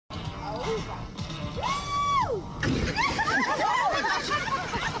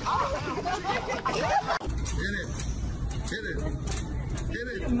Hit it. Hit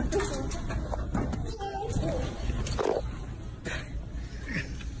it.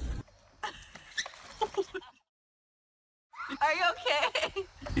 Are you okay?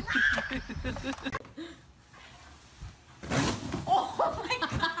 Oh my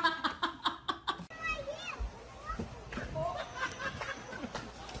God.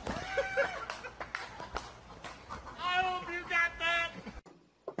 I hope you got that.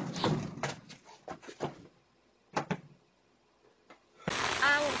 I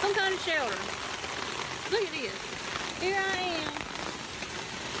want some kind of shelter. Look at this. Here I am,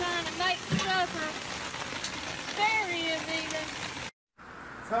 trying to make supper. There he is even.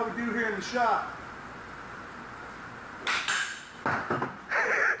 That's how we do here in the shop.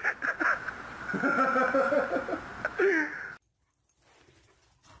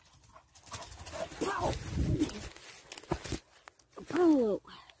 Oh.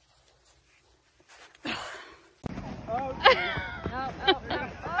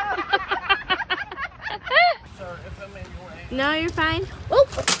 No, you're fine. Oh.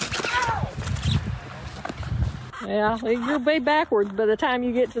 Yeah, you'll be backwards by the time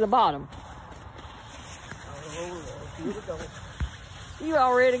you get to the bottom. You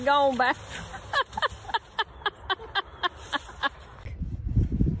already gone back.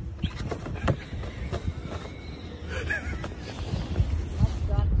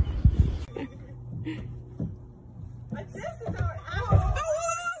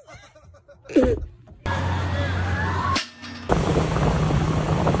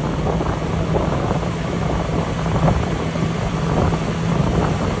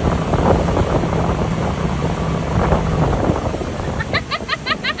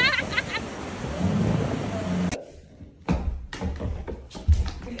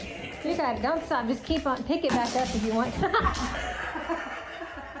 You guys don't stop, just keep on, pick it back up if you want.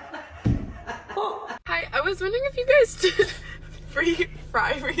 Hi, I was wondering if you guys did free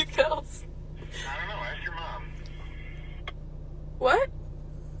fry refills. I don't know, ask your mom. What?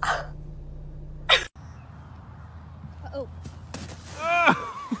 Oh.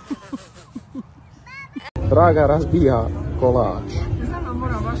 Draga razbija kolač. Ne znam, ali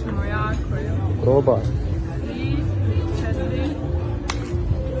moram baš malo jako, jel? Probaj. 3, 4.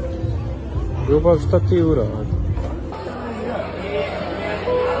 Ljubav, šta ti uradi?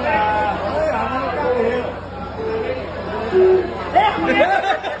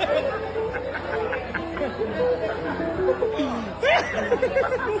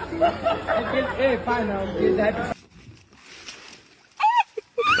 Hey, fine, I'll get that.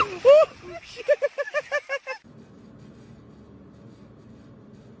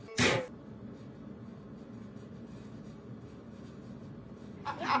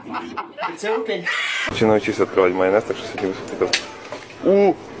 It's open. Ще навчився відкривати майонез, так що сьогодні висвітлив.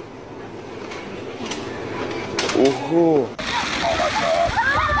 Ого!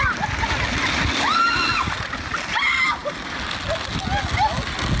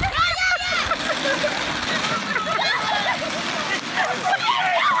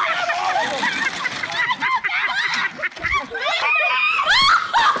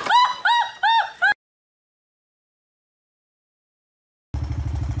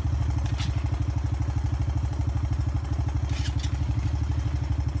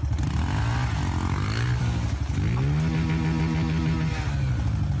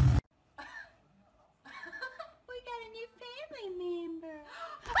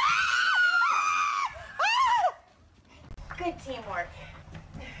 Good teamwork.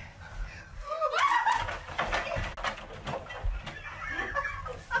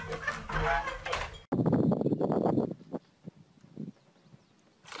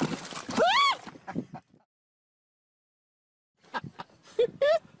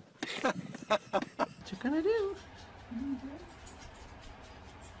 What you gonna do?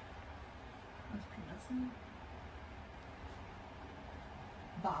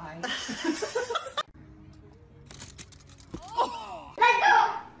 Bye.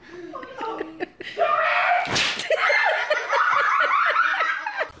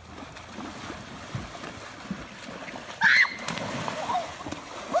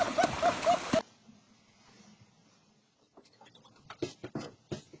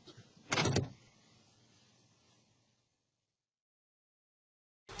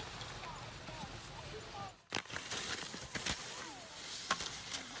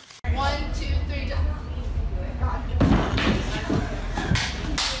 One, two, three, just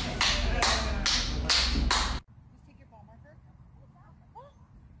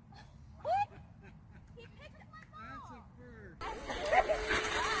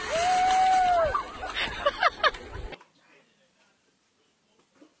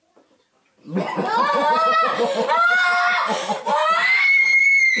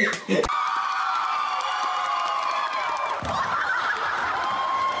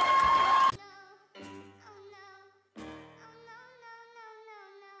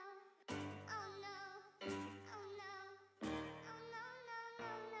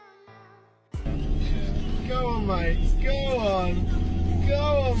mate. Go on. Go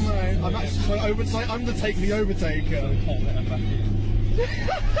on, mate. I'm actually trying to overtake. Undertake the overtaker. I can't let him back in.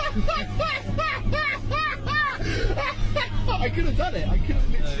 I could have done it. I could have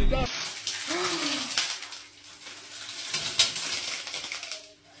literally done it.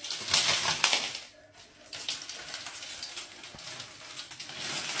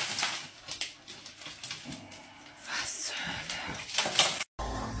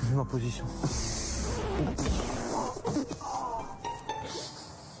 Ma position.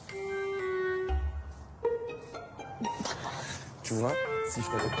 Tu vois, si je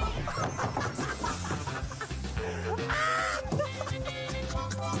t'avais pas.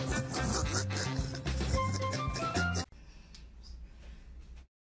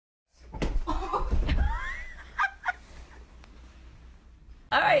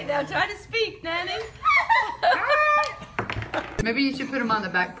 All right, now try to speak, Nanny. Maybe you should put him on the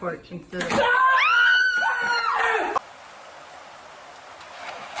back porch instead of...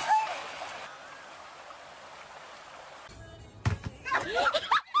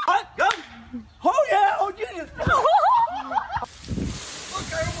 Oh yeah! Oh genius! Look,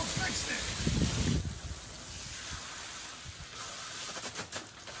 I almost fixed it.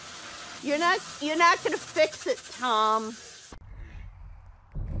 You're not gonna fix it, Tom.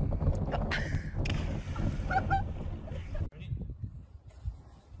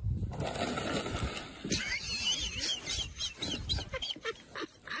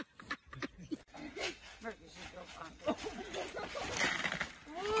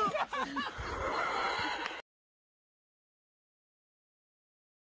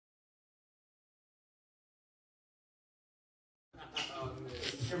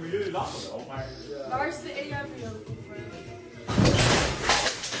 Waar is de EHBO voor?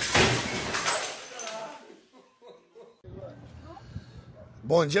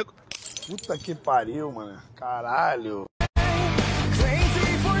 Bom dia. Puta que pariu, mano. Caralho.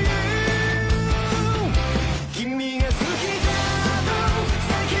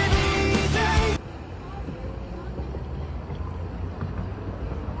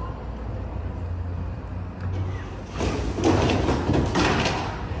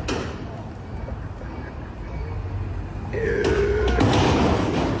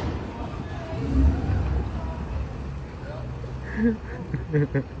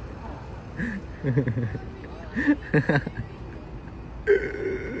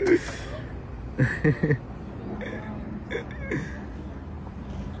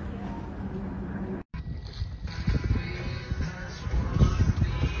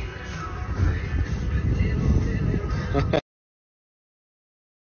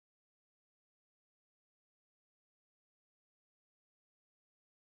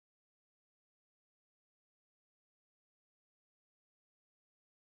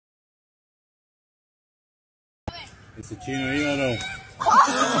 It's a Chino, you know.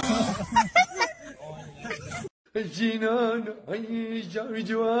 Gina,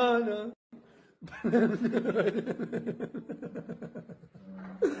 Joanna.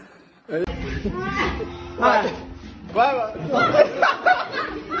 Vai.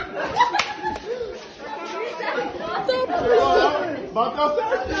 Bateu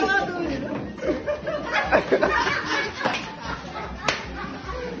certo.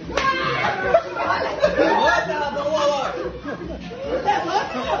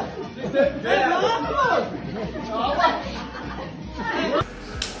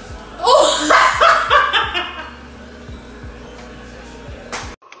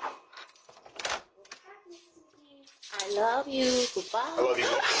 I love you. Goodbye. I love you.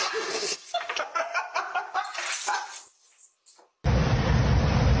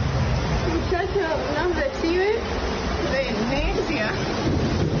 Muchacho, ¿no recibe? De iglesia.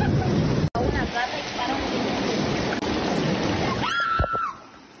 Una gata y para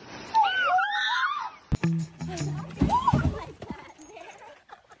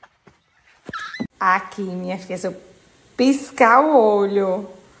Aqui, minha filha, se eu piscar o olho,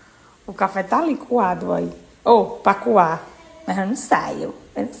 o café tá ali coado aí. Ou, pra coar. Mas eu não saio.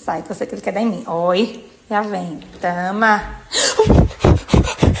 Eu não saio, que eu sei que ele quer dar em mim. Oi, já vem. Tama.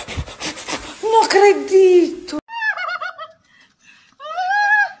 Não acredito.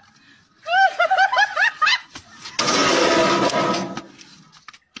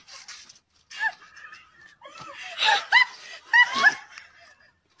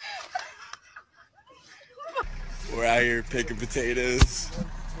 We're out here picking potatoes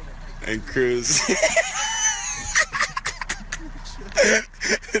and cruising.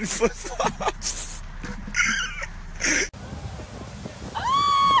 And flip-flops.